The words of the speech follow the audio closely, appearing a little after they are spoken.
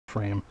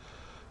frame.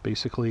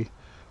 Basically,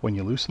 when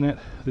you loosen it,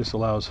 this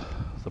allows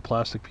the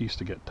plastic piece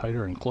to get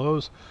tighter and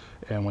close,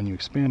 and when you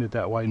expand it,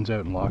 that widens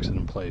out and locks it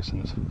in place.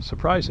 And it's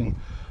surprising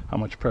how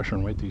much pressure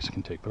and weight these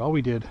can take. But all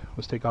we did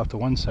was take off the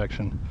one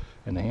section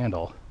and the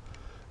handle,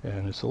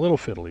 and it's a little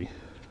fiddly.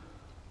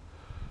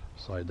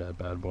 Slide that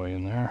bad boy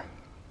in there.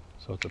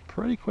 So it's a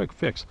pretty quick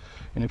fix.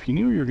 And if you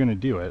knew you were going to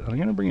do it, I'm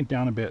going to bring it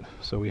down a bit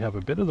so we have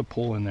a bit of the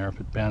pull in there.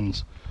 If it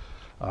bends,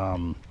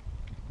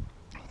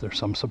 there's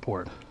some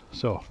support.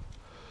 So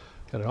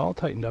got it all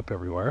tightened up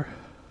everywhere.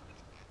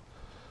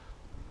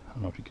 I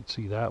don't know if you can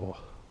see that.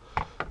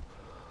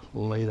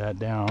 We'll lay that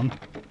down.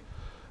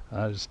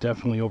 It's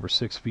definitely over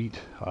 6 feet,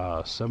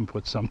 7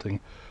 foot something.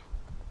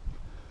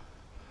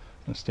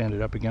 I'm going to stand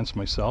it up against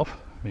myself.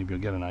 Maybe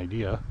you'll get an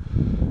idea.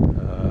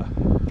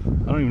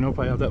 I don't even know if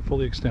I have that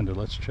fully extended.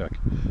 Let's check.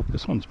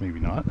 This one's maybe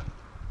not.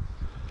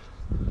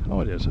 Oh,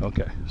 it is.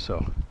 Okay,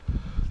 so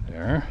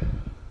there.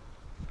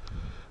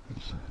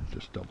 Let's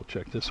just double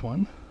check this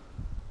one.